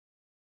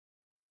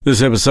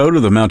This episode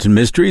of the Mountain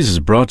Mysteries is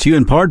brought to you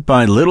in part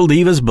by Little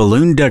Divas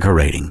Balloon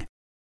Decorating.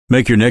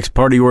 Make your next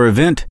party or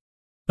event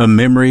a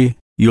memory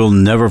you'll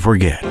never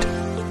forget.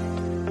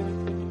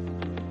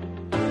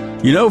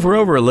 You know, for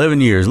over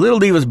 11 years, Little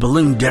Divas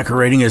Balloon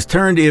Decorating has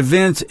turned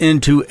events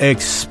into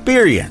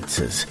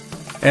experiences,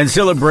 and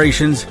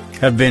celebrations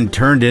have been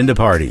turned into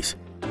parties.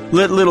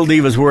 Let Little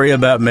Divas worry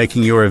about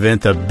making your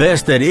event the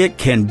best that it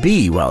can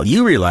be while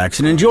you relax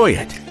and enjoy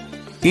it.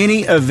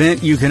 Any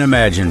event you can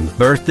imagine,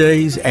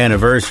 birthdays,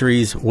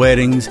 anniversaries,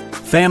 weddings,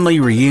 family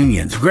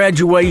reunions,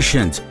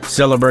 graduations,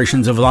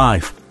 celebrations of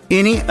life.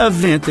 Any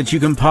event that you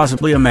can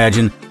possibly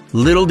imagine,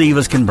 Little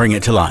Divas can bring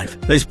it to life.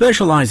 They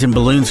specialize in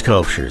balloon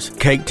sculptures,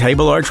 cake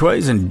table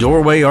archways, and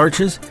doorway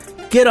arches.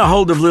 Get a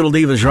hold of Little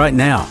Divas right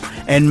now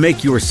and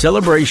make your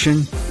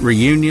celebration,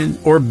 reunion,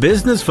 or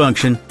business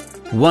function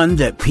one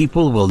that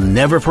people will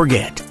never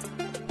forget.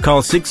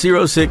 Call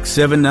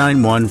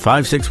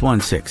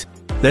 606-791-5616.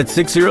 That's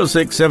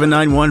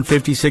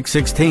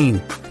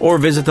 606-791-5616. Or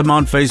visit them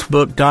on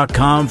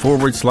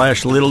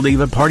Facebook.com/Little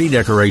Diva Party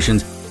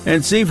Decorations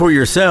and see for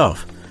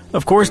yourself.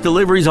 Of course,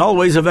 delivery is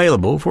always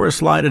available for a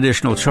slight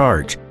additional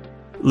charge.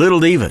 Little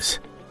Divas,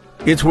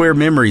 it's where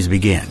memories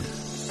begin.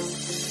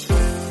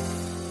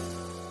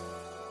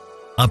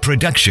 A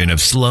production of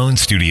Sloan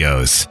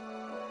Studios.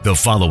 The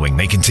following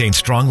may contain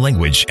strong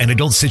language and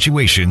adult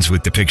situations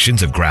with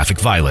depictions of graphic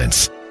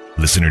violence.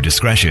 Listener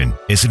discretion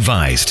is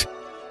advised.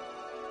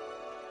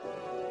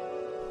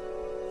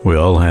 We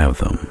all have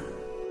them.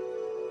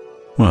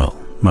 Well,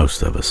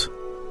 most of us.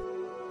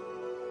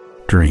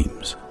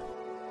 Dreams.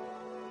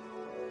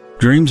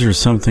 Dreams are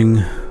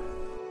something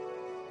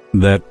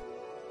that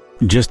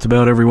just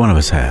about every one of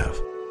us have.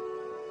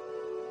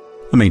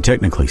 I mean,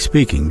 technically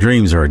speaking,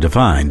 dreams are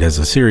defined as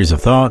a series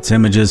of thoughts,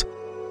 images,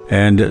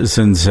 and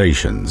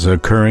sensations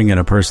occurring in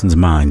a person's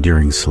mind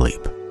during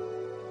sleep.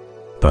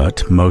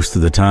 But most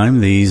of the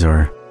time, these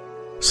are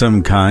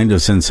some kind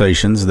of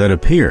sensations that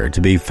appear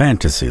to be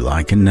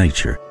fantasy-like in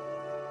nature.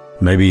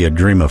 Maybe a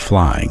dream of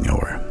flying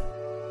or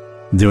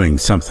doing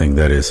something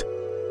that is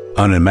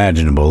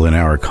unimaginable in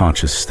our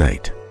conscious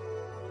state.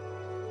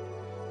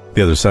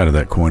 The other side of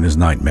that coin is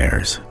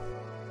nightmares.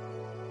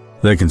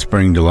 They can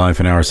spring to life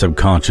in our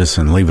subconscious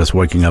and leave us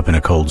waking up in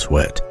a cold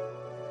sweat.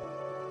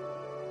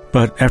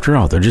 But after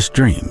all, they're just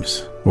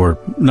dreams or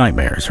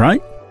nightmares,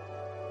 right?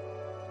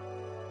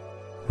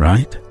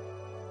 Right?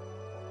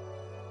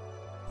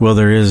 Well,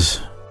 there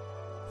is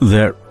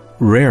that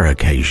rare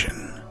occasion.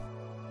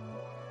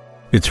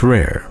 It's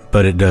rare,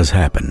 but it does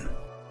happen.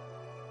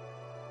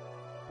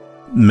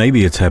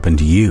 Maybe it's happened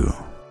to you.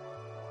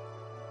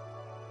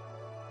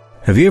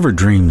 Have you ever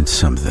dreamed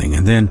something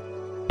and then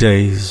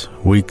days,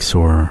 weeks,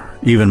 or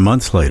even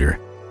months later,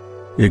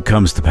 it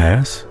comes to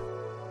pass?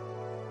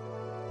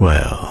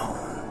 Well,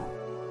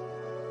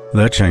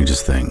 that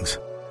changes things.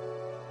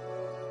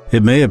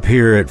 It may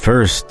appear at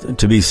first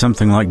to be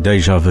something like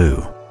deja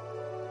vu,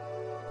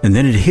 and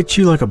then it hits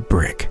you like a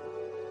brick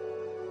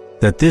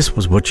that this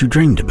was what you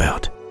dreamed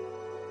about.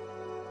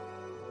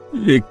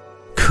 It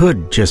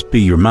could just be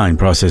your mind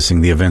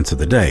processing the events of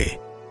the day,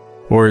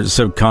 or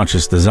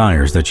subconscious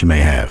desires that you may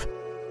have.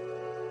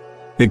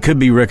 It could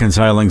be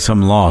reconciling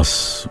some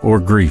loss or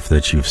grief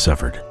that you've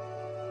suffered.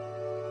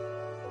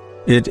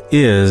 It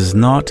is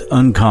not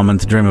uncommon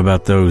to dream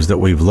about those that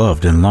we've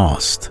loved and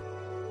lost,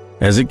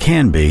 as it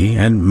can be,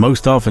 and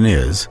most often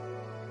is,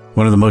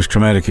 one of the most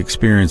traumatic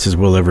experiences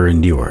we'll ever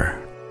endure.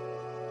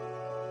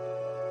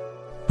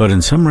 But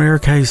in some rare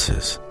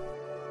cases,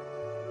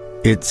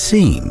 it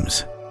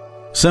seems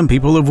some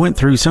people have went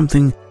through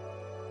something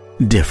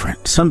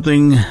different,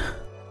 something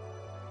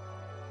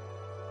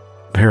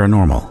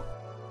paranormal,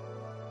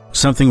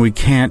 something we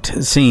can't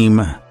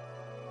seem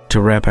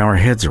to wrap our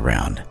heads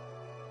around.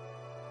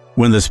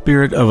 When the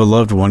spirit of a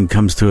loved one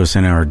comes to us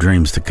in our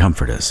dreams to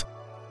comfort us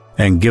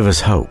and give us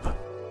hope,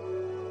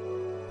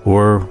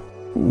 or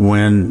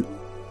when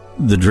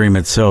the dream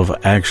itself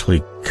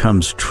actually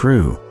comes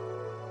true,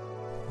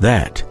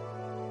 that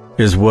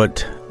is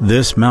what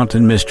this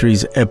Mountain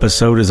Mysteries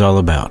episode is all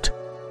about.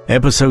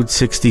 Episode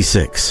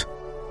 66,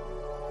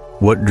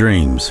 What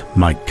Dreams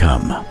Might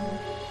Come. I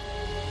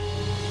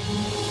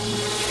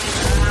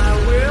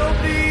will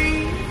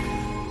be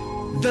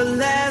the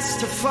last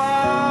to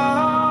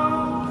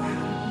fall.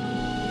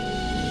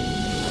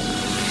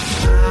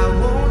 I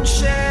won't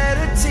shed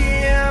a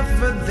tear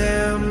for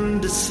them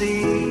to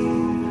see.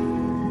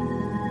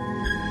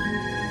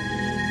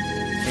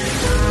 And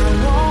I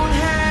won't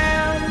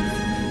have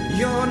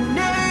your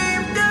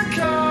name to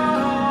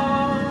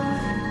call.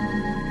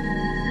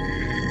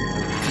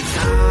 'Cause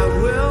I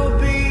will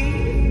be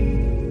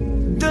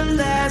the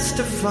last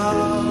to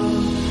fall.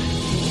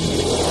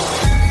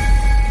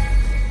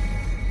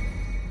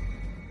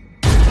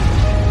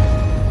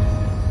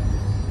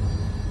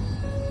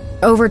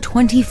 Over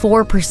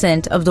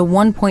 24% of the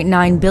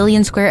 1.9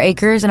 billion square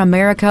acres in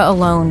America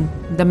alone,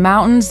 the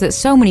mountains that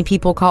so many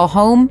people call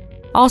home,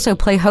 also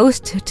play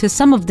host to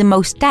some of the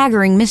most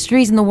staggering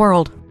mysteries in the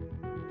world.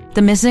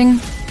 The missing.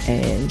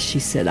 And she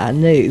said, I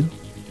knew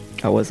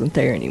I wasn't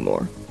there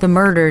anymore. The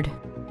murdered.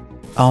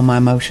 All my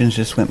emotions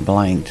just went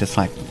blank,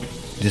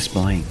 just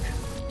blank.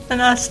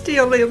 And I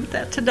still live with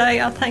that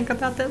today. I think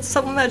about that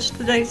so much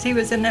the days he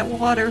was in that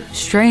water.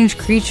 Strange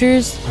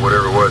creatures.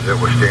 Whatever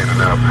it was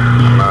standing up.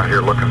 I'm out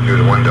here looking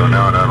through the window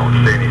now and I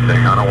don't see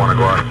anything. I don't want to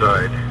go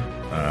outside.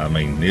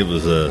 It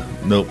was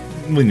nope,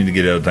 we need to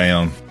get out of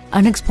town.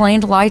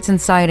 Unexplained lights and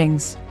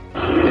sightings.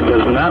 It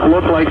does not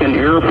look like an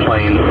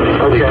airplane.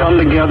 They come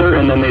together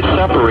and then they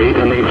separate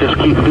and they just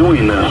keep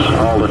doing this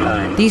all the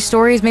time. These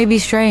stories may be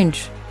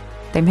strange.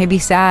 They may be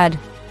sad.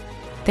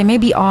 They may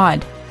be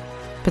odd.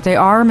 But they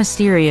are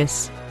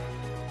mysterious.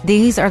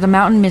 These are the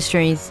Mountain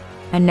Mysteries.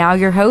 And now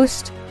your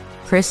host,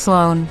 Chris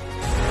Sloan.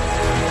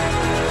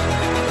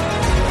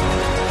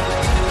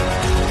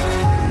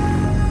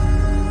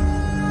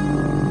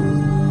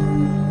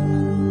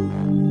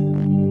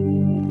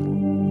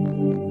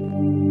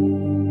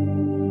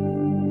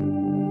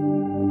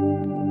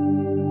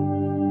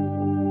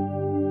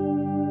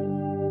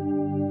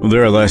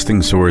 They're a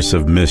lasting source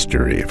of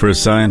mystery for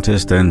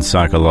scientists and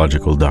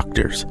psychological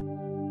doctors.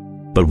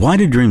 But why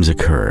do dreams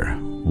occur?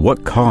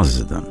 What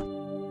causes them?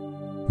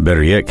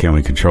 Better yet, can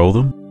we control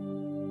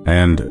them?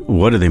 And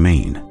what do they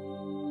mean?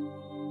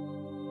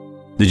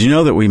 Did you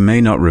know that we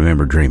may not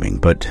remember dreaming,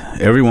 but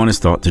everyone is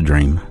thought to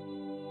dream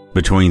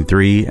between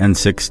 3 and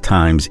 6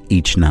 times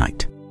each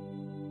night?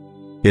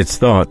 It's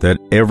thought that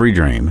every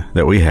dream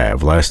that we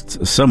have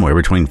lasts somewhere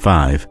between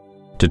 5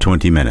 to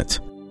 20 minutes.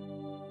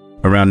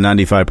 Around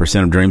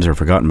 95% of dreams are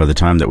forgotten by the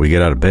time that we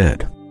get out of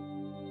bed.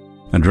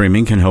 And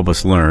dreaming can help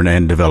us learn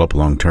and develop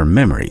long-term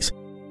memories.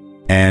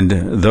 And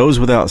those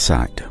without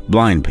sight,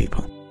 blind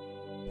people,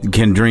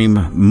 can dream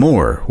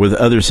more with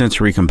other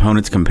sensory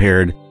components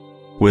compared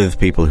with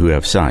people who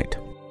have sight.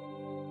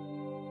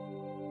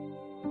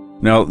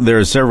 Now, there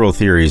are several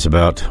theories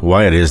about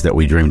why it is that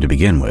we dream to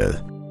begin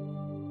with.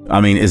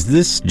 Is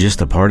this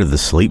just a part of the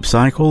sleep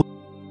cycle,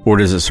 or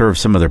does it serve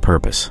some other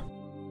purpose?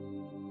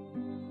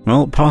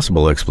 Well,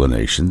 possible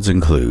explanations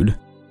include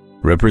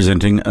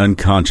representing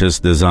unconscious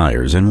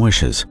desires and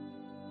wishes,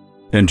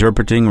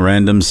 interpreting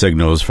random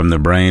signals from the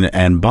brain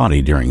and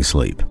body during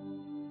sleep,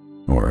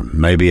 or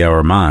maybe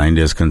our mind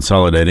is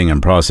consolidating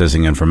and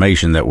processing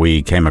information that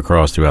we came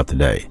across throughout the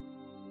day.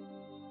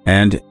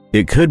 And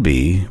it could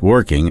be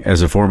working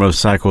as a form of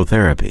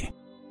psychotherapy,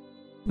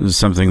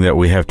 something that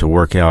we have to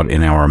work out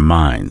in our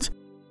minds,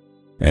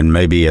 and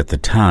maybe at the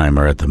time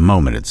or at the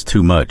moment it's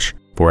too much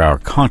for our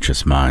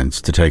conscious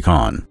minds to take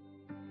on.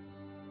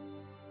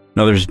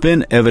 Now, there's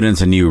been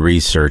evidence in new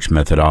research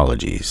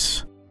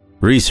methodologies.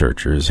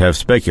 Researchers have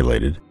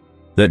speculated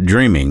that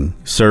dreaming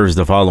serves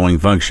the following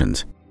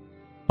functions: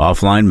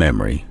 offline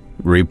memory,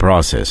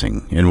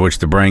 reprocessing, in which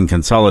the brain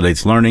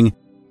consolidates learning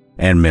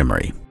and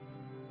memory,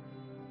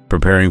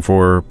 preparing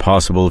for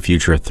possible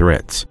future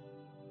threats,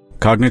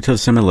 cognitive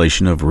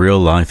simulation of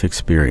real-life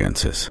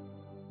experiences.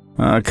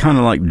 Kind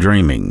of like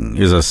dreaming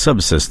is a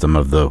subsystem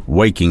of the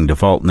waking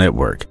default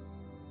network,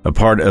 a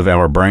part of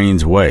our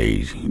brain's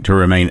way to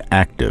remain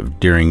active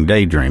during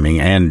daydreaming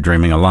and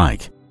dreaming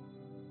alike.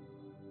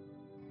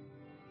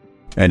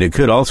 And it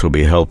could also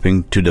be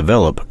helping to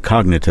develop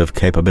cognitive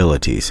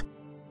capabilities,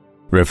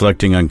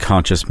 reflecting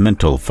unconscious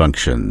mental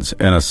functions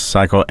in a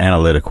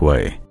psychoanalytic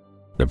way,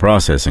 the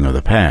processing of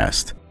the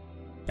past,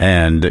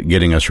 and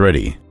getting us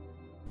ready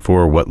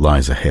for what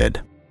lies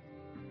ahead.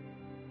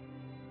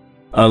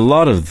 A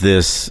lot of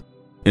this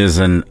is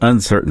an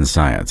uncertain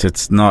science.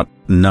 It's not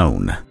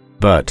known,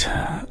 but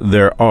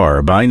there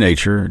are, by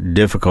nature,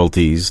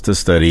 difficulties to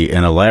study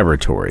in a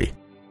laboratory.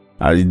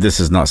 This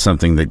is not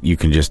something that you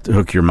can just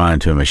hook your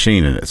mind to a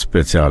machine and it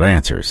spits out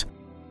answers.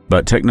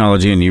 But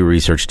technology and new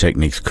research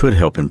techniques could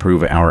help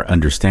improve our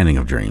understanding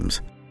of dreams.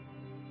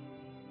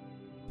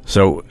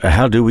 So,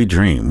 how do we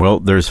dream? Well,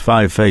 there's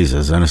 5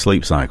 phases in a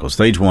sleep cycle.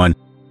 Stage 1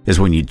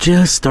 is when you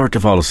just start to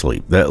fall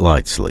asleep, that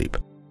light sleep,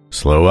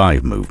 slow eye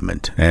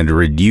movement, and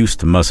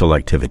reduced muscle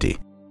activity.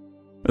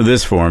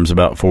 This forms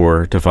about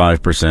 4 to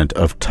 5%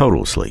 of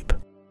total sleep.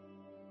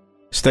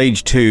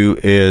 Stage 2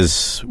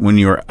 is when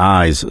your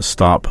eyes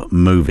stop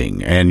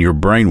moving and your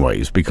brain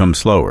waves become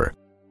slower,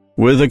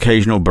 with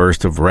occasional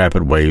bursts of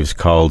rapid waves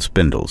called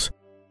spindles.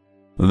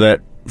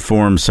 That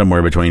forms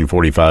somewhere between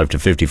 45 to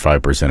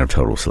 55% of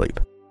total sleep.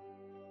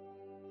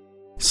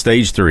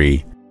 Stage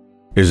 3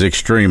 is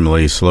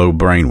extremely slow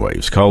brain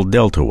waves called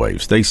delta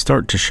waves. They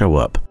start to show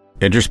up,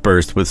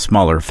 interspersed with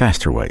smaller,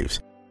 faster waves.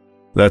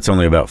 That's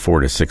only about 4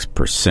 to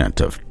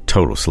 6% of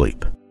total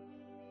sleep.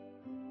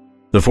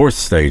 The 4th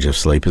stage of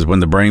sleep is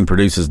when the brain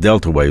produces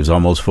delta waves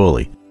almost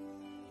fully.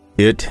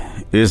 It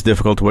is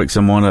difficult to wake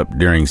someone up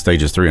during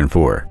stages 3 and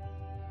 4.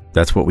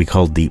 That's what we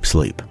call deep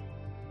sleep.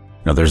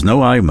 Now, there's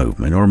no eye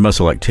movement or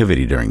muscle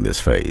activity during this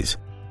phase.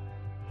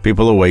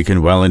 People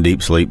awakened while in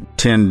deep sleep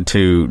tend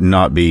to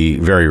not be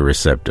very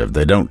receptive.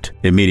 They don't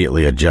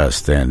immediately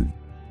adjust, and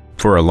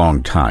for a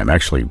long time,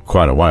 actually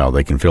quite a while,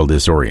 they can feel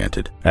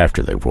disoriented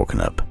after they've woken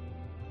up.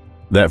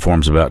 That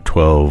forms about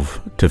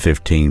 12 to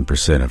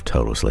 15% of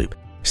total sleep.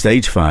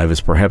 Stage 5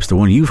 is perhaps the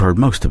one you've heard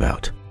most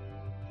about.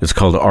 It's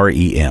called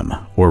REM,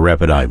 or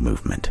rapid eye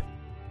movement.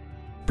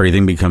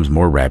 Breathing becomes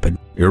more rapid,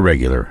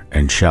 irregular,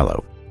 and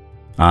shallow.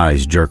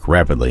 Eyes jerk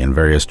rapidly in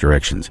various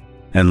directions,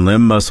 and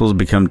limb muscles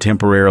become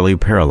temporarily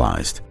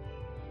paralyzed.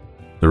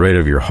 The rate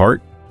of your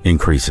heart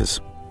increases,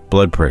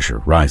 blood pressure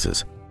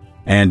rises,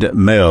 and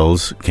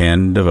males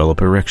can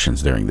develop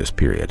erections during this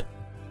period.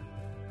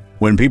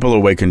 When people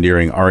awaken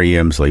during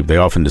REM sleep, they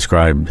often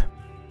describe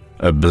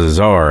a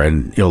bizarre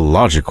and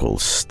illogical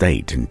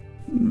state and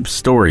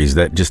stories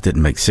that just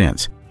didn't make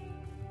sense.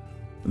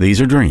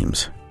 These are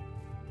dreams.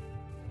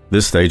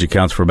 This stage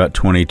accounts for about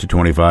 20 to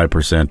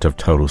 25% of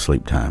total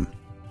sleep time.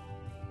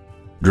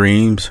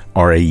 Dreams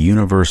are a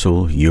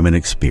universal human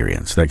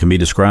experience that can be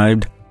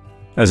described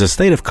as a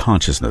state of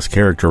consciousness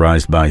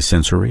characterized by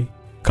sensory,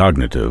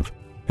 cognitive,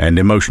 and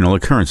emotional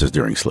occurrences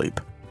during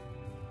sleep.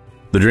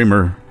 The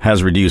dreamer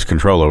has reduced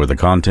control over the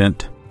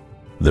content,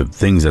 the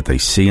things that they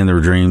see in their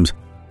dreams,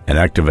 and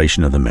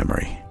activation of the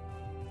memory.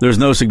 There's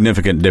no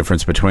significant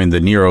difference between the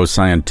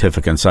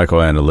neuroscientific and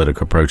psychoanalytic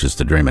approaches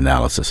to dream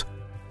analysis.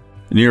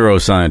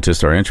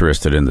 Neuroscientists are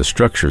interested in the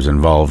structures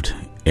involved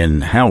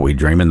in how we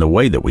dream and the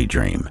way that we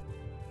dream.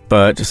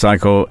 But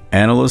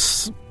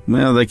psychoanalysts,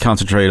 they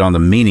concentrate on the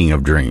meaning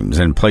of dreams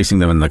and placing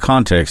them in the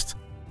context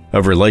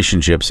of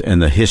relationships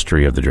and the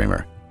history of the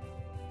dreamer.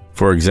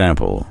 For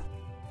example,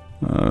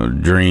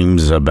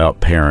 dreams about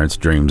parents,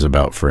 dreams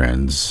about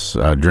friends,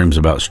 dreams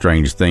about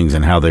strange things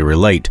and how they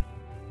relate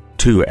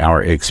to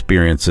our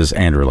experiences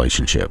and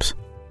relationships.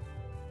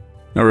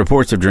 Now,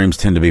 reports of dreams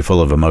tend to be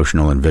full of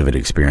emotional and vivid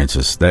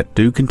experiences that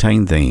do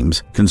contain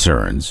themes,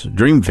 concerns,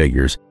 dream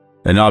figures,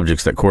 and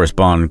objects that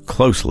correspond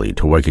closely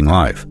to waking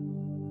life.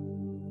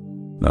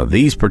 Now,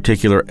 these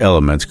particular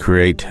elements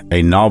create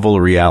a novel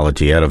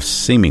reality out of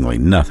seemingly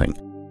nothing,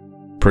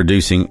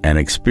 producing an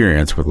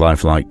experience with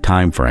lifelike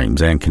time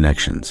frames and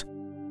connections.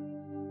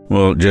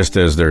 Well, just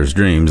as there's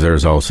dreams,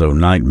 there's also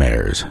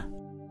nightmares.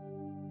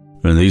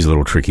 And these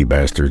little tricky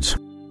bastards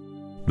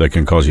that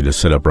can cause you to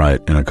sit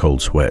upright in a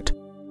cold sweat.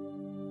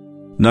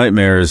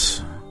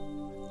 Nightmares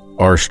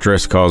are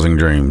stress-causing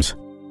dreams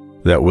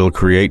that will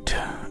create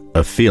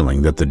a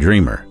feeling that the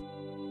dreamer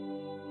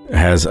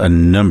has a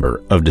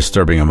number of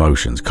disturbing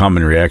emotions.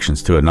 Common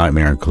reactions to a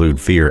nightmare include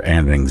fear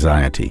and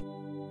anxiety.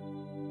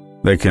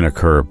 They can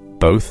occur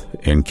both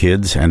in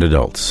kids and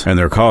adults, and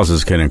their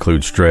causes can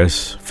include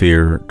stress,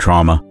 fear,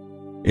 trauma,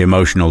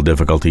 emotional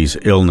difficulties,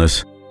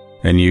 illness,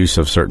 and use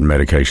of certain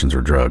medications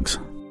or drugs.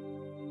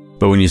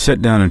 But when you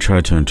sit down and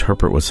try to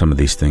interpret what some of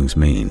these things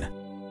mean,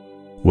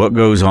 what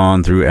goes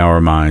on through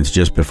our minds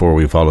just before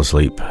we fall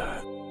asleep,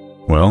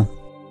 well,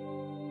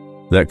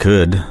 that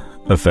could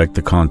affect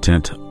the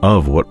content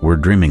of what we're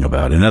dreaming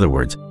about. In other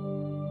words,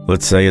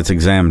 let's say it's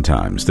exam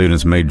time.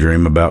 Students may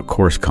dream about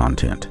course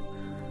content.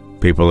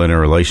 People in a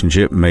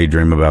relationship may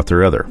dream about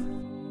their other.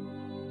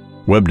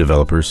 Web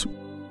developers,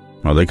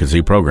 well, they could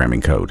see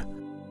programming code.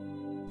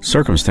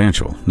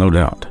 Circumstantial, no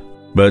doubt.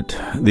 But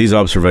these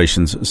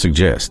observations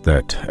suggest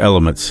that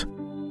elements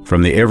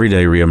from the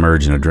everyday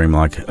reemerge in a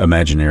dreamlike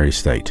imaginary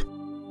state.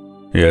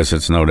 Yes,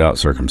 it's no doubt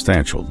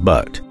circumstantial,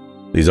 but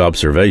these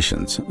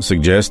observations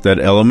suggest that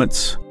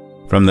elements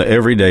from the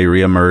everyday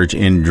reemerge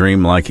in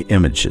dreamlike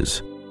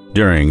images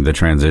during the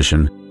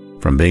transition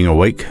from being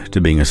awake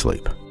to being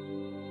asleep.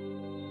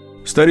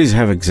 Studies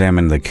have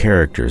examined the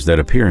characters that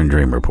appear in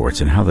dream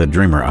reports and how the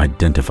dreamer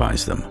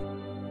identifies them.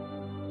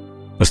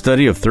 A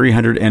study of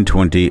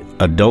 320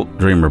 adult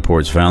dream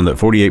reports found that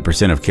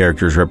 48% of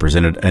characters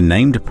represented a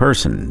named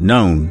person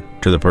known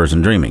to the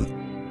person dreaming.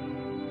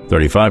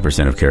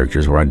 35% of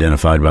characters were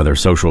identified by their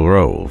social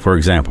role, for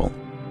example,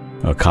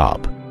 a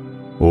cop,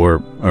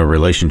 or a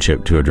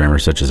relationship to a dreamer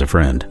such as a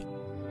friend.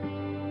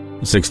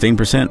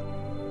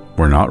 16%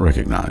 were not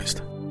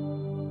recognized.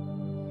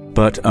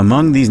 But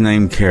among these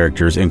named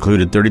characters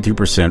included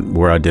 32%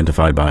 were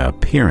identified by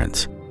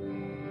appearance,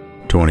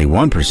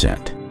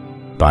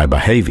 21% by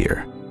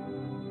behavior,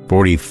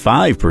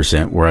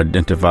 45% were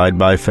identified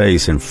by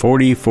face, and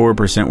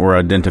 44% were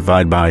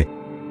identified by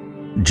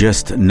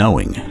just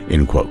knowing,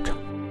 end quote.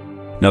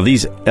 Now,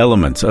 these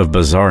elements of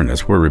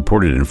bizarreness were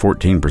reported in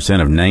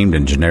 14% of named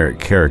and generic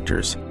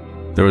characters.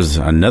 There was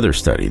another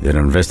study that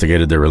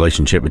investigated the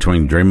relationship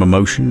between dream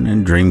emotion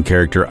and dream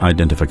character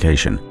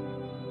identification.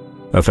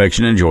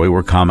 Affection and joy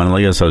were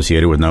commonly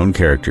associated with known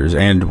characters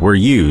and were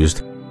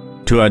used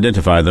to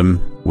identify them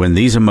when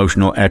these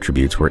emotional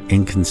attributes were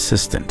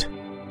inconsistent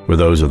with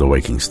those of the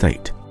waking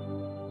state.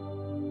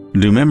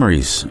 Do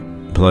memories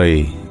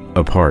play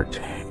a part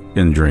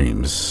in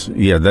dreams?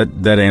 Yeah,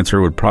 that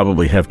answer would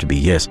probably have to be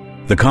yes.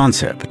 The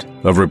concept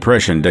of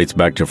repression dates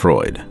back to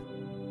Freud.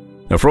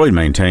 Now, Freud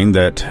maintained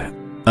that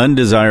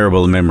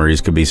undesirable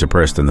memories could be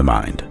suppressed in the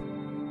mind.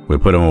 We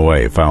put them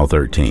away, file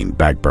 13,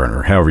 back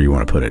burner, however you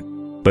want to put it.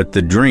 But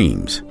the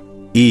dreams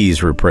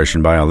ease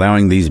repression by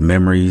allowing these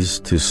memories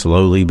to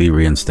slowly be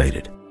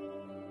reinstated.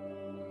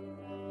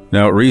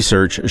 Now,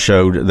 research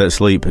showed that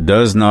sleep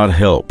does not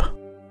help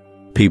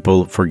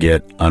people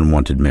forget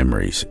unwanted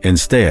memories.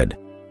 Instead,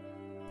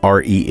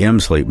 REM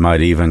sleep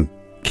might even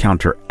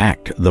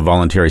counteract the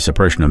voluntary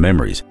suppression of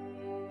memories,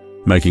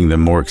 making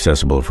them more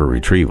accessible for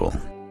retrieval.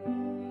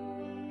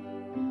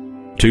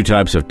 Two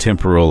types of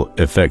temporal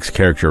effects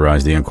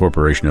characterize the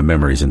incorporation of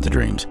memories into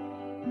dreams.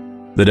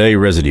 The day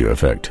residue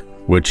effect,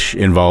 which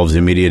involves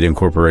immediate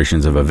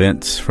incorporations of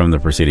events from the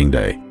preceding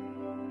day.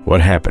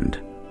 What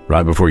happened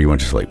right before you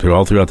went to sleep?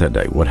 All throughout that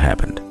day, what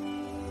happened?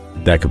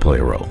 That could play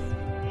a role.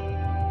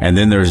 And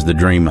then there's the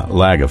dream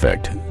lag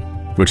effect,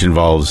 which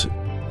involves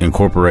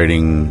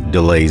incorporating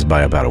delays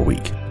by about a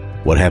week.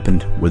 What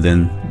happened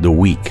within the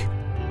week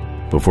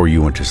before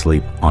you went to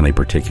sleep on a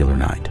particular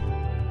night?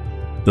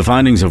 The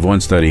findings of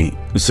one study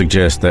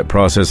suggest that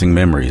processing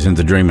memories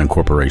into dream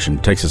incorporation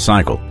takes a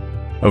cycle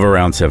of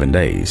around 7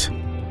 days.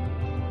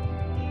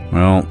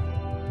 Well,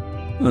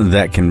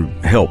 that can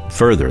help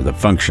further the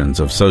functions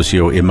of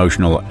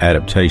socio-emotional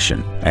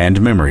adaptation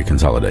and memory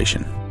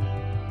consolidation.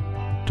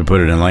 To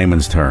put it in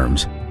layman's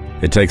terms,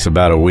 it takes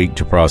about a week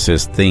to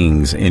process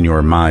things in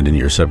your mind and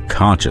your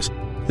subconscious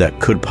that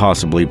could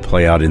possibly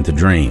play out into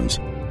dreams,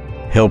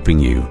 helping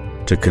you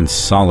to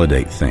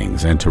consolidate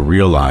things and to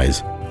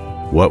realize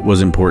what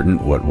was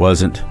important, what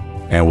wasn't,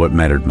 and what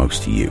mattered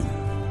most to you.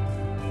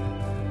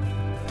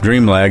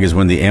 Dream lag is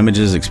when the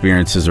images,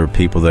 experiences, or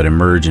people that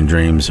emerge in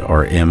dreams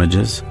are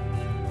images,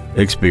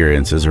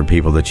 experiences, or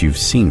people that you've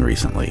seen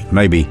recently,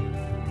 maybe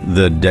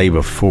the day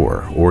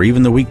before or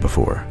even the week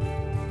before.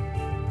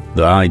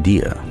 The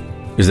idea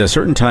is that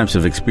certain types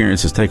of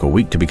experiences take a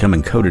week to become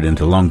encoded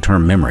into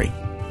long-term memory,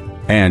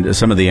 and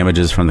some of the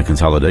images from the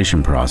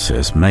consolidation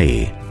process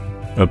may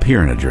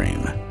appear in a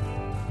dream.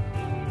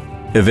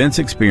 Events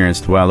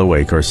experienced while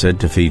awake are said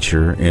to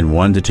feature in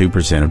 1 to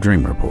 2% of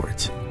dream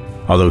reports,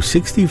 although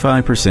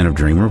 65% of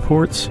dream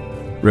reports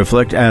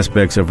reflect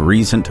aspects of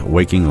recent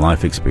waking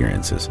life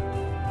experiences.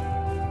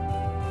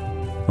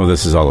 Well,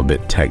 this is all a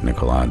bit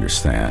technical, I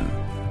understand,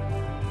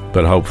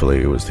 but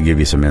hopefully it was to give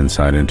you some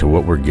insight into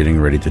what we're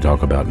getting ready to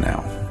talk about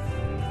now.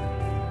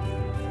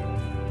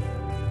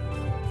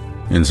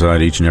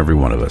 Inside each and every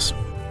one of us,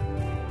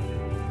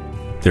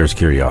 there's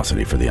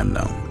curiosity for the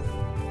unknown.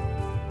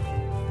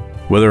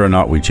 Whether or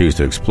not we choose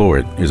to explore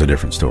it is a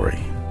different story.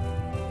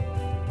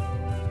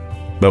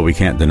 But we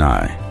can't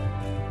deny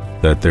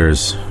that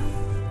there's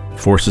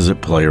forces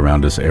at play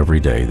around us every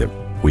day that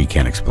we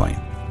can't explain.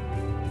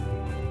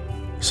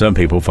 Some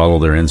people follow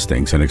their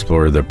instincts and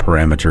explore the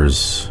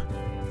parameters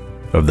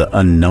of the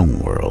unknown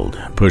world,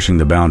 pushing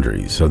the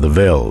boundaries of the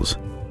veils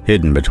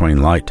hidden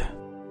between light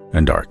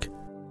and dark.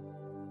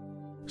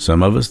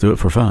 Some of us do it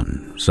for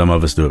fun. Some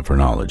of us do it for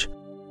knowledge.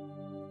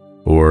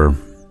 Or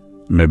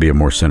maybe a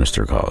more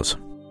sinister cause.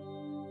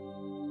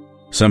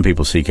 Some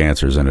people seek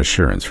answers and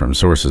assurance from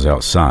sources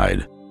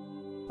outside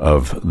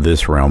of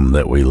this realm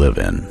that we live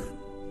in.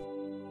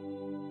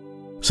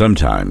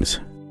 Sometimes,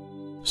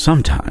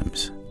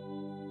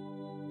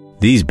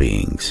 these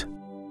beings,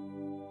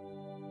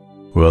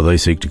 well, they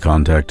seek to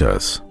contact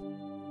us.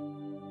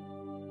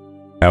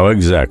 How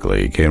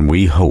exactly can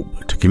we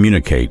hope to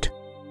communicate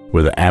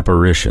with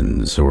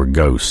apparitions or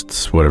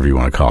ghosts, whatever you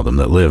want to call them,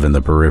 that live in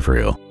the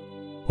peripheral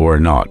or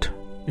not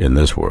in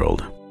this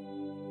world?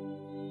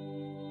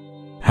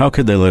 How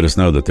could they let us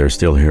know that they're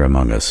still here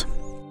among us?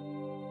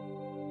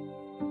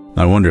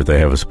 I wonder if they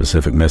have a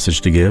specific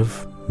message to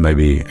give,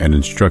 maybe an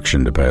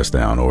instruction to pass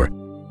down, or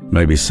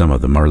maybe some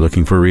of them are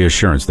looking for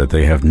reassurance that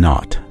they have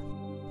not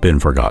been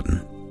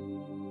forgotten.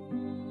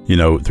 You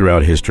know,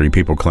 throughout history,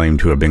 people claim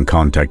to have been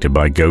contacted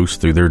by ghosts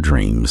through their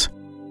dreams.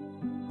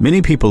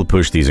 Many people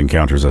push these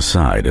encounters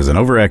aside as an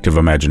overactive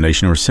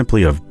imagination or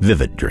simply a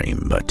vivid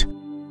dream, but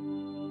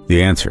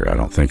the answer, I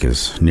don't think,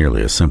 is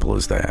nearly as simple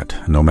as that,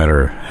 no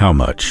matter how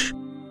much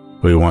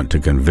we want to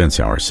convince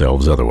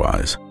ourselves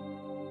otherwise.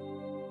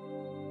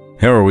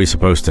 How are we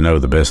supposed to know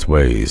the best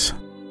ways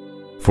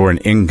for an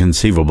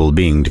inconceivable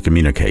being to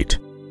communicate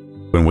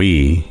when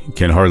we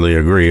can hardly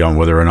agree on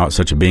whether or not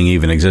such a being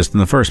even exists in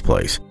the first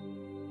place?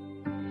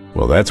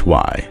 Well, that's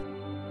why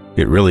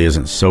it really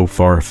isn't so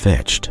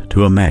far-fetched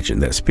to imagine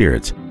that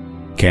spirits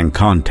can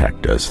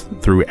contact us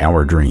through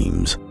our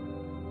dreams.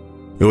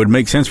 It would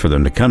make sense for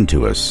them to come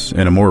to us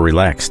in a more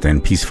relaxed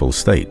and peaceful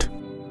state.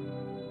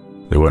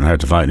 They wouldn't have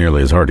to fight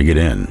nearly as hard to get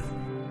in.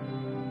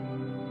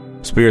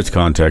 Spirits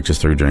contact us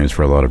through dreams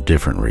for a lot of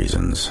different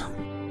reasons.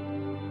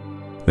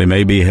 They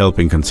may be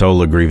helping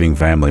console a grieving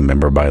family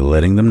member by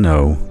letting them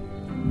know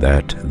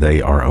that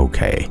they are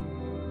okay.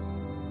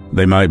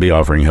 They might be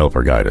offering help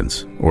or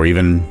guidance, or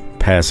even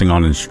passing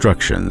on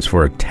instructions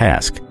for a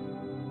task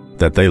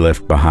that they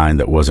left behind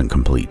that wasn't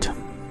complete.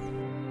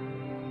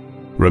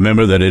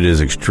 Remember that it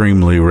is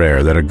extremely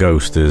rare that a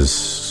ghost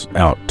is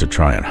out to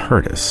try and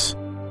hurt us.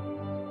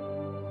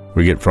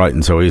 We get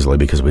frightened so easily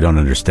because we don't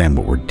understand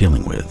what we're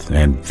dealing with,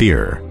 and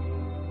fear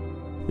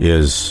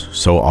is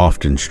so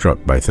often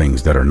struck by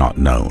things that are not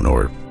known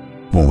or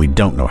when we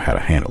don't know how to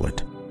handle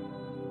it.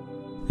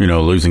 You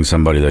know, losing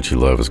somebody that you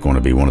love is going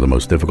to be one of the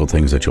most difficult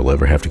things that you'll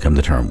ever have to come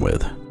to terms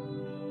with.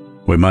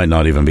 We might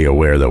not even be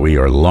aware that we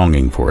are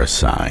longing for a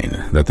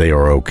sign that they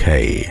are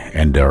okay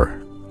and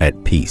are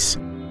at peace.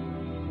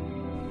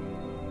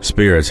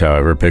 Spirits,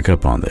 however, pick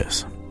up on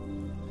this.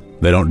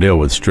 They don't deal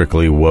with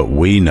strictly what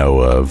we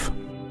know of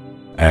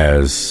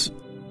as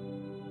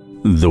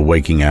the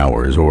waking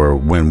hours or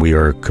when we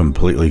are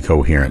completely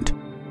coherent.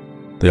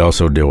 They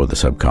also deal with the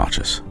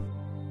subconscious.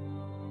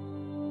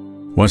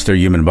 Once their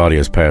human body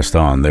has passed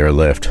on, they are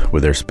left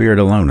with their spirit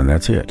alone, and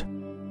that's it.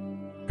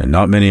 And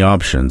not many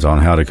options on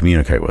how to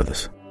communicate with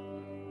us.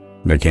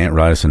 They can't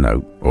write us a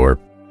note, or,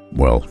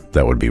 well,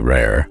 that would be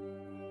rare.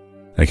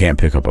 They can't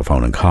pick up a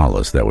phone and call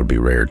us. That would be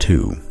rare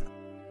too.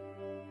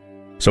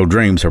 So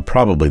dreams are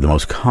probably the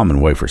most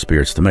common way for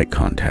spirits to make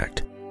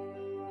contact.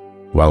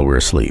 While we're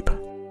asleep,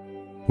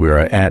 we are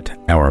at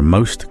our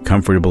most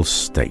comfortable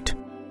state.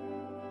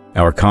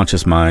 Our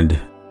conscious mind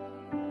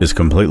is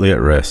completely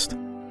at rest,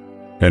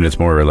 and it's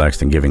more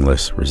relaxed and giving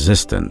less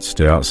resistance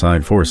to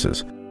outside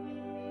forces.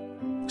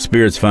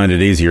 Spirits find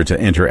it easier to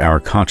enter our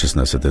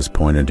consciousness at this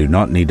point and do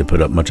not need to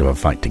put up much of a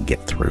fight to get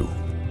through.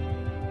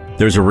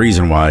 There's a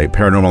reason why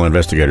paranormal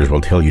investigators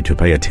will tell you to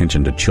pay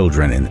attention to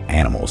children and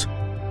animals.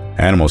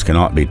 Animals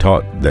cannot be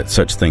taught that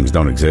such things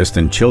don't exist,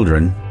 and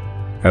children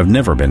have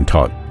never been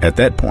taught at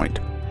that point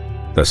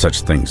that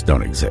such things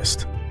don't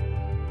exist.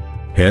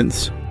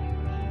 Hence,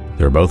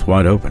 they're both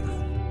wide open.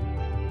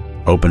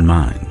 Open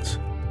minds,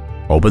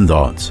 open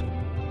thoughts,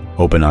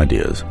 open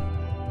ideas.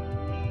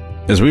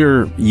 As we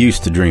are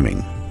used to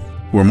dreaming,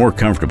 we're more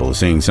comfortable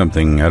seeing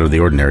something out of the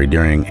ordinary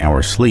during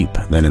our sleep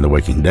than in the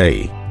waking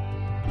day.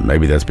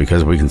 Maybe that's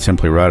because we can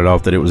simply write it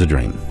off that it was a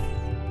dream.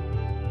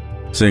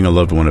 Seeing a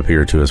loved one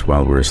appear to us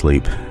while we're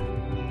asleep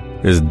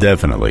is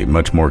definitely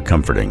much more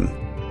comforting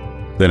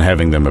than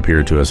having them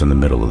appear to us in the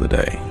middle of the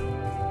day.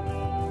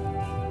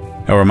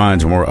 Our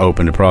minds are more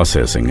open to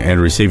processing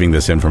and receiving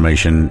this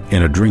information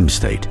in a dream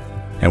state,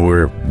 and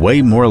we're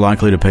way more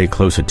likely to pay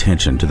close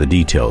attention to the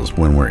details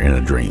when we're in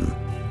a dream.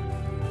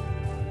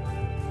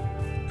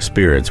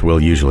 Spirits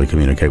will usually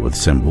communicate with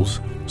symbols,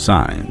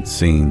 signs,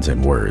 scenes,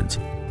 and words.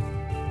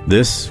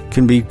 This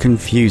can be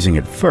confusing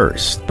at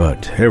first,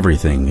 but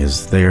everything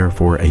is there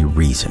for a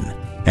reason,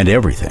 and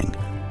everything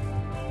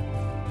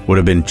would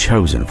have been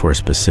chosen for a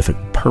specific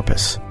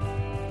purpose.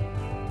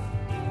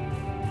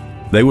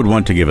 They would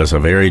want to give us a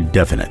very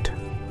definite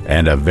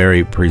and a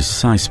very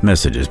precise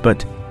messages,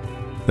 but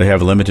they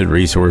have limited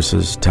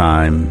resources,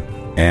 time,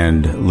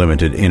 and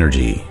limited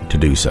energy to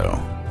do so.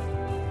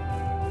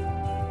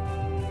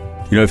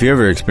 You know, if you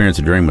ever experience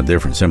a dream with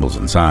different symbols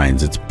and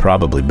signs, it's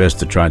probably best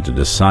to try to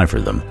decipher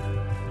them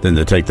than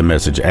to take the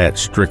message at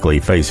strictly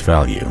face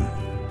value.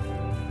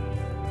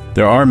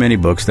 There are many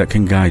books that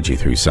can guide you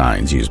through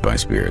signs used by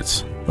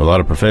spirits. A lot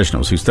of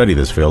professionals who study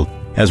this field,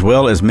 as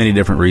well as many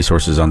different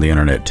resources on the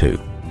internet too.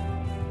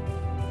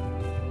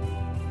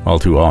 All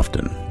too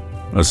often,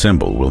 a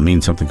symbol will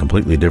mean something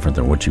completely different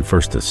than what you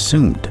first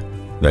assumed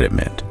that it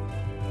meant.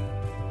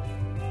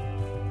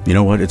 You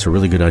know what? It's a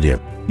really good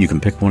idea. You can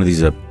pick one of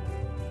these up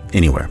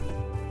anywhere.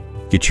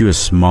 Get you a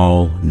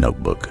small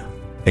notebook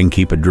and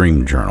keep a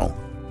dream journal.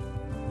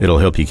 It'll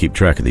help you keep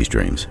track of these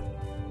dreams.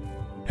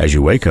 As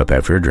you wake up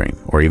after a dream,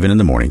 or even in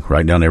the morning,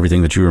 write down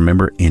everything that you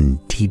remember in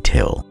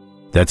detail.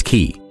 That's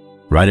key.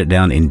 Write it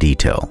down in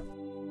detail.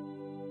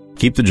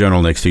 Keep the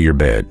journal next to your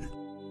bed,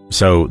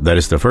 so that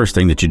is the first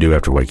thing that you do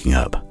after waking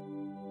up.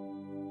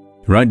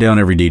 Write down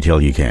every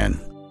detail you can.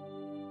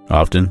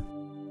 Often,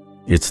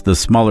 it's the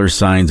smaller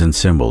signs and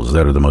symbols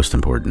that are the most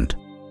important.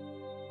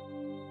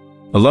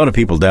 A lot of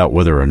people doubt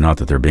whether or not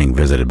that they're being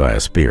visited by a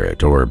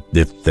spirit, or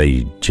if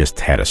they just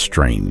had a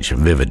strange,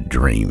 vivid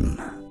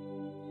dream.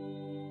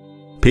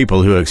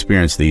 People who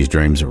experience these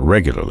dreams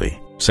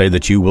regularly say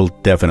that you will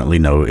definitely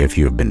know if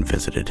you have been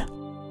visited.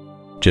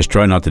 Just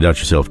try not to doubt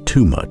yourself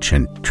too much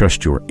and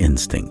trust your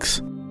instincts.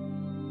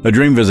 A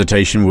dream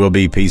visitation will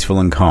be peaceful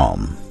and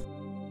calm.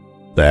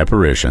 The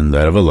apparition,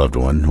 that of a loved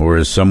one,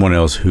 or someone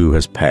else who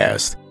has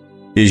passed,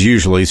 is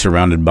usually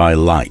surrounded by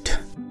light.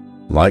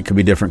 Light could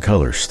be different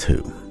colors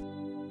too.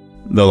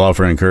 They'll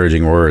offer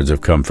encouraging words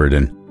of comfort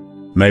and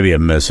maybe a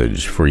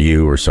message for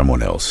you or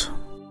someone else.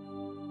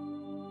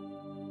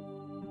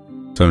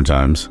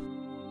 Sometimes,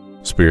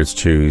 spirits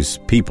choose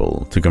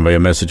people to convey a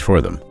message for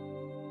them.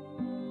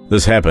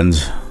 This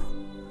happens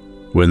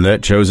when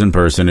that chosen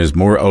person is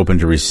more open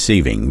to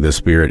receiving the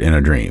spirit in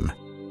a dream.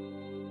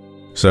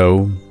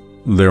 So,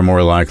 they're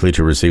more likely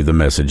to receive the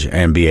message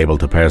and be able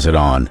to pass it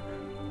on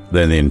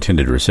than the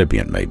intended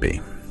recipient may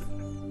be.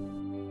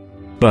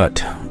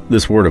 But,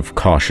 this word of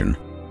caution: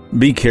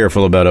 be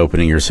careful about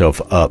opening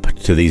yourself up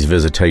to these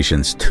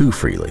visitations too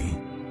freely.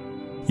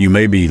 You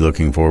may be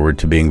looking forward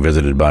to being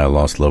visited by a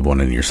lost loved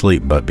one in your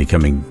sleep, but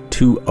becoming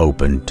too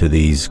open to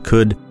these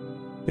could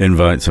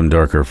invite some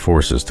darker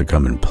forces to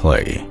come and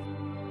play.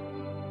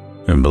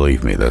 And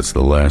believe me, that's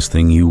the last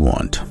thing you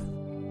want.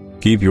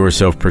 Keep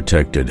yourself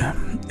protected.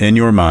 In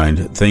your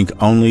mind, think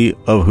only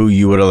of who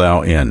you would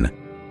allow in,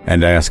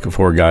 and ask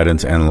for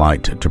guidance and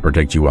light to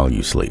protect you while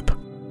you sleep.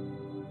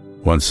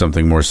 Once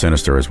something more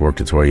sinister has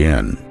worked its way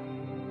in,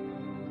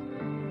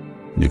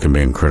 it can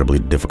be incredibly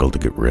difficult to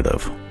get rid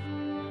of.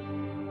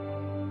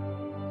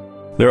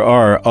 There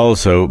are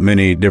also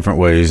many different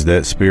ways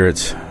that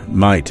spirits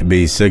might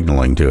be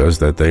signaling to us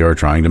that they are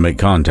trying to make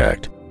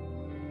contact.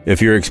 If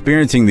you're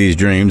experiencing these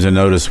dreams and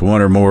notice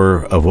one or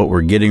more of what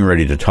we're getting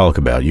ready to talk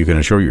about, you can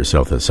assure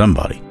yourself that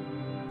somebody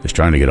is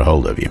trying to get a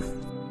hold of you.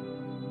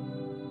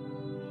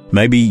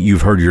 Maybe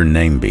you've heard your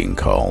name being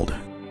called.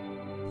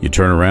 You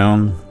turn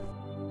around,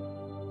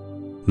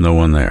 no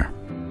one there.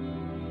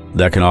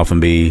 That can often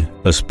be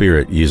a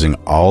spirit using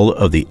all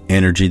of the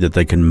energy that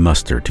they can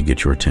muster to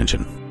get your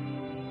attention.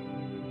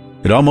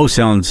 It almost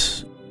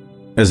sounds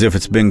as if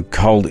it's been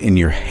called in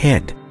your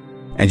head,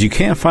 and you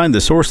can't find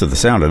the source of the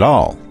sound at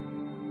all.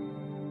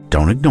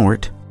 Don't ignore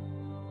it.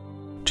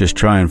 Just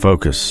try and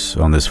focus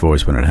on this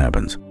voice when it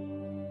happens.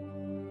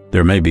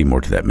 There may be more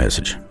to that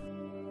message.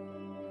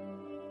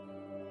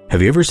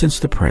 Have you ever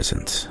sensed a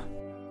presence?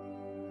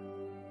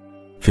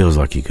 Feels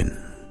like you can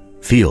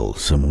feel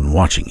someone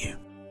watching you.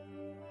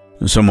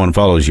 Someone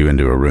follows you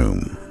into a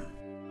room.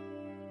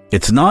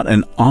 It's not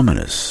an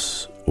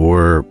ominous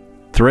or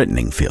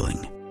threatening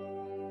feeling.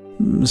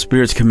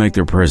 Spirits can make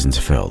their presence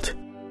felt.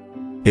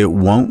 It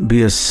won't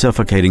be a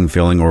suffocating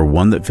feeling or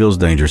one that feels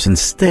dangerous.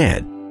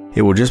 Instead,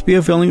 it will just be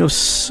a feeling of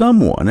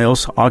someone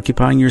else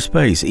occupying your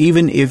space,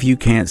 even if you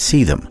can't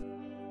see them.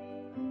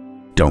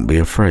 Don't be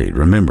afraid.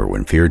 Remember,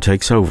 when fear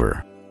takes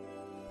over,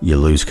 you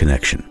lose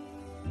connection.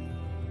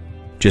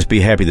 Just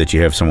be happy that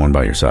you have someone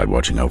by your side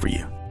watching over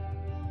you.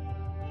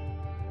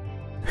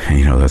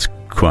 You know, that's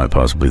quite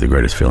possibly the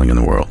greatest feeling in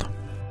the world.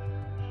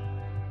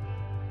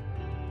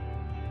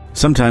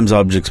 Sometimes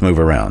objects move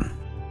around.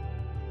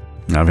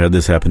 I've had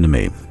this happen to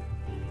me.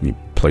 You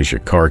place your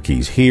car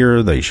keys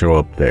here, they show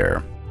up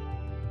there.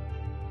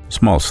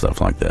 Small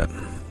stuff like that.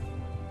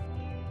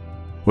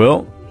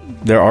 Well,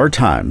 there are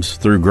times,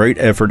 through great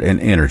effort and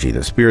energy,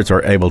 that spirits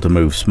are able to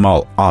move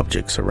small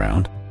objects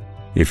around.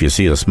 If you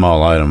see a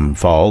small item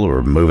fall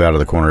or move out of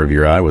the corner of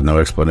your eye with no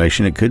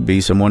explanation, it could be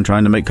someone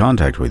trying to make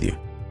contact with you.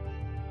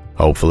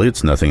 Hopefully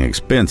it's nothing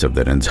expensive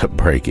that ends up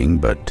breaking,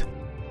 but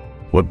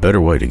what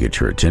better way to get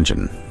your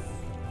attention?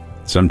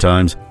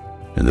 Sometimes,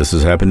 and this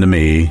has happened to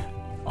me,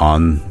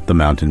 on the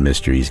Mountain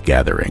Mysteries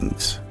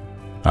gatherings,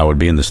 I would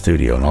be in the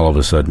studio and all of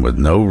a sudden, with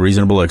no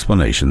reasonable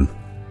explanation,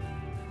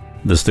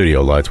 the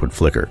studio lights would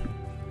flicker.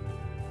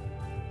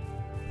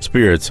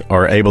 Spirits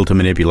are able to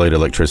manipulate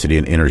electricity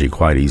and energy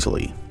quite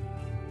easily.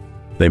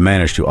 They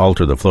manage to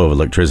alter the flow of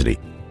electricity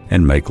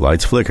and make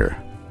lights flicker.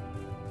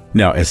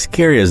 Now, as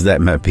scary as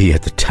that might be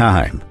at the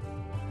time,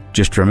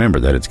 just remember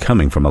that it's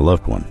coming from a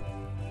loved one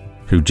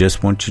who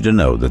just wants you to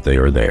know that they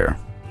are there.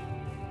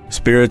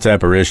 Spirits,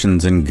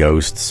 apparitions, and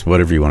ghosts,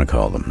 whatever you want to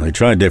call them, they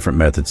try different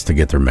methods to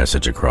get their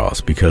message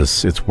across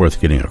because it's worth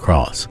getting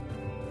across.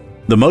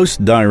 The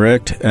most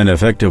direct and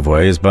effective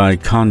way is by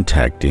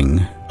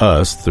contacting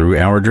us through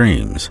our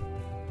dreams.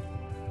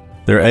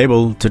 They're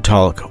able to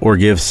talk or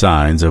give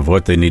signs of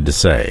what they need to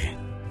say,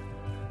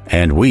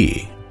 and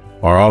we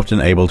are often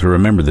able to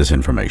remember this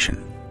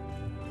information.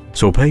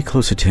 So pay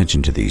close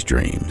attention to these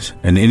dreams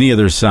and any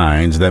other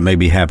signs that may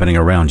be happening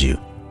around you.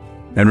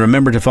 And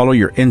remember to follow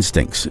your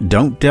instincts.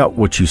 Don't doubt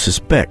what you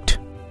suspect.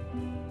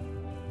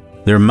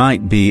 There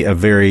might be a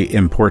very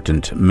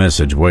important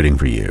message waiting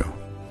for you.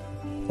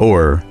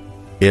 Or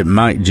it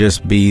might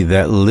just be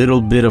that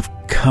little bit of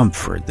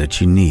comfort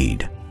that you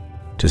need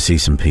to see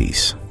some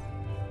peace.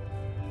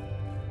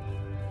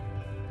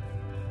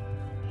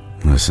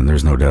 Listen,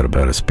 there's no doubt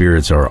about it.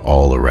 Spirits are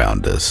all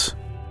around us.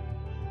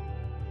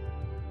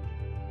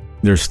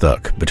 They're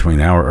stuck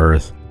between our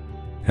earth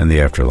and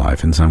the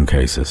afterlife in some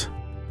cases.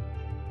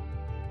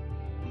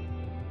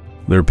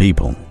 They're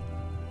people.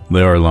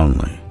 They are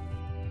lonely.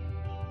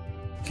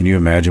 Can you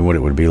imagine what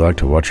it would be like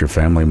to watch your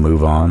family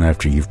move on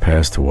after you've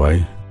passed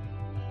away?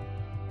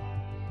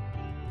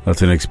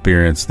 That's an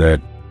experience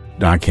that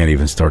I can't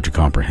even start to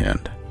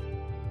comprehend.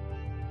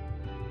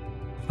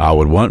 I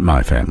would want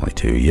my family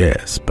to,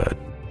 yes, but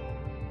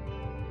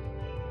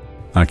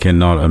I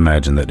cannot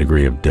imagine that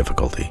degree of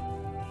difficulty.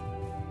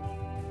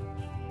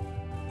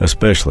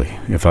 Especially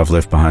if I've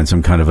left behind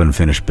some kind of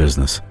unfinished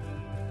business,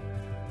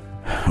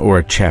 or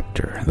a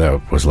chapter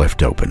that was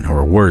left open,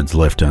 or words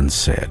left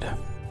unsaid.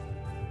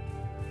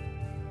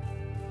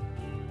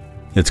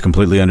 It's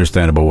completely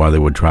understandable why they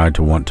would try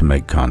to want to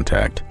make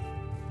contact.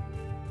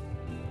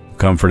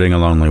 Comforting a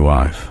lonely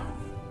wife,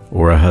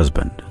 or a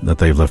husband that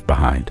they've left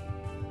behind.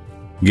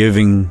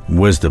 Giving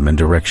wisdom and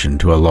direction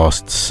to a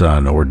lost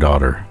son or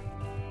daughter.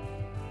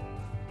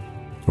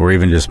 Or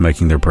even just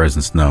making their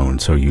presence known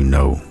so you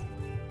know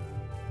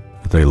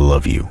that they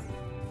love you.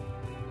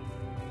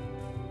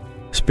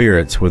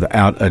 Spirits,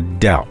 without a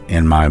doubt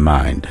in my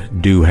mind,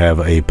 do have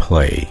a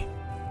play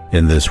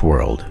in this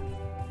world.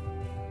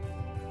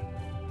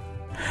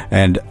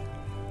 And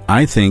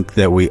I think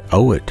that we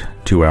owe it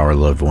to our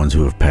loved ones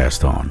who have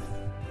passed on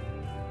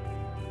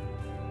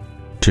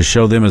to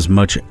show them as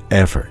much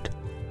effort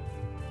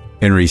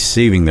in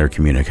receiving their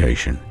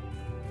communication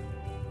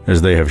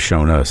as they have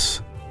shown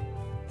us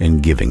in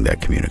giving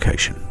that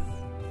communication.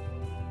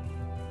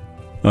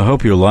 I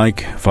hope you'll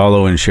like,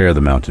 follow, and share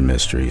the Mountain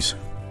Mysteries.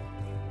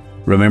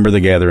 Remember the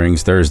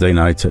gatherings Thursday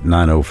nights at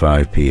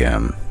 9:05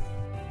 p.m.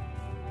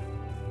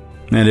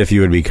 And if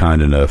you would be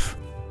kind enough,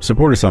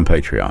 support us on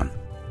Patreon.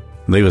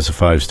 leave us a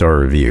 5-star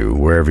review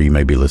wherever you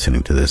may be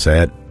listening to this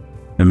at,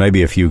 and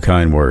maybe a few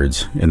kind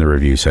words in the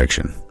review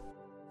section.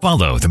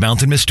 Follow The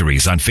Mountain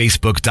Mysteries on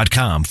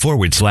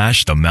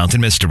Facebook.com/The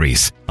Mountain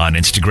Mysteries, on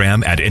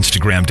Instagram at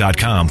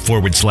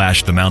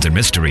Instagram.com/The Mountain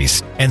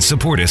Mysteries, and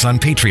support us on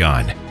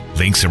Patreon.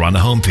 Links are on the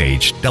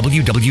homepage,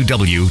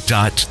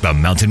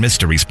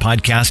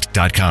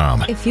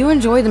 www.themountainmysteriespodcast.com. If you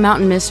enjoy The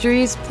Mountain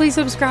Mysteries, please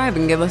subscribe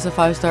and give us a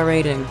 5-star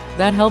rating.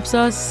 That helps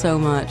us so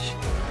much.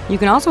 You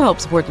can also help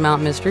support The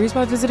Mountain Mysteries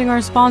by visiting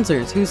our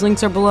sponsors, whose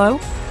links are below,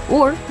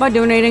 or by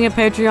donating at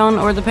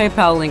Patreon or the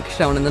PayPal link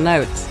shown in the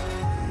notes.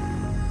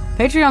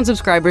 Patreon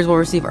subscribers will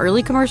receive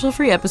early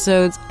commercial-free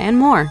episodes and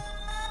more.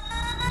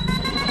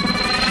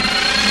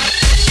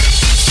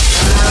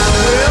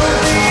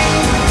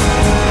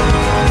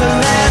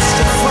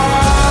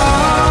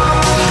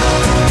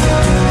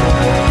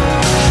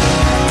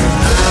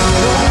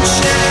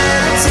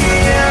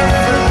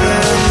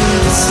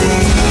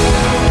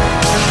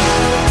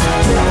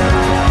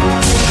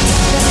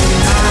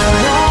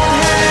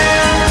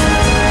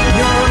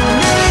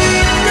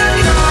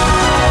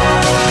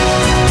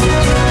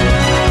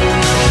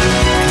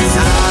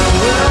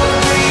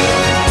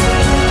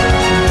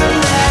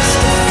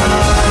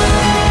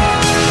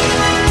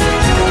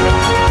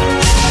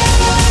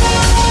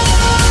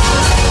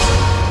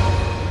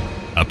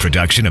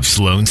 Production of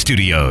Sloan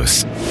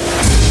Studios.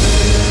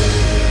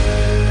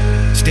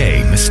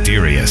 Stay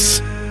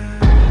mysterious.